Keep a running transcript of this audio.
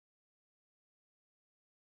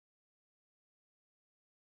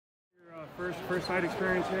First night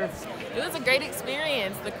experience here? It was a great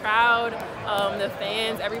experience. The crowd, the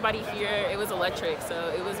fans, everybody here, it was electric.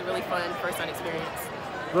 So it was a really fun first night experience.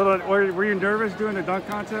 Were you nervous doing the dunk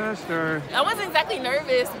contest, or? I wasn't exactly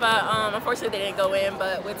nervous, but unfortunately they didn't go in.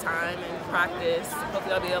 But with time and practice,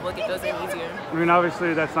 hopefully I'll be able to get those in easier. I mean,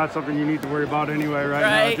 obviously that's not something you need to worry about anyway,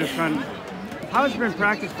 right? Now. Just how has it been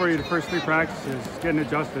practice for you the first 3 practices, getting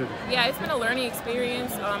adjusted? Yeah, it's been a learning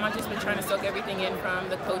experience. I've just been trying to soak everything in from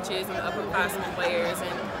the coaches and the upperclassmen players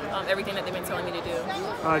and everything that they've been telling me to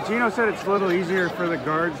do. Gino said it's a little easier for the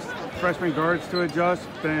freshman guards to adjust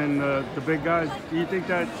than the big guys. Do you think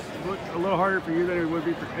that's a little harder for you than it would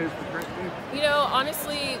be for freshmen? You know,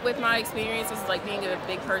 honestly, with my experiences, like being a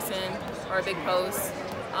big person or a big post,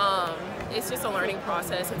 it's just a learning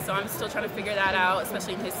process, and so I'm still trying to figure that out,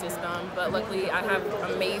 especially in his system. But luckily, I have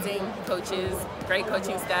amazing coaches, great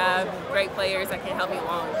coaching staff, great players that can help me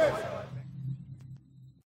along.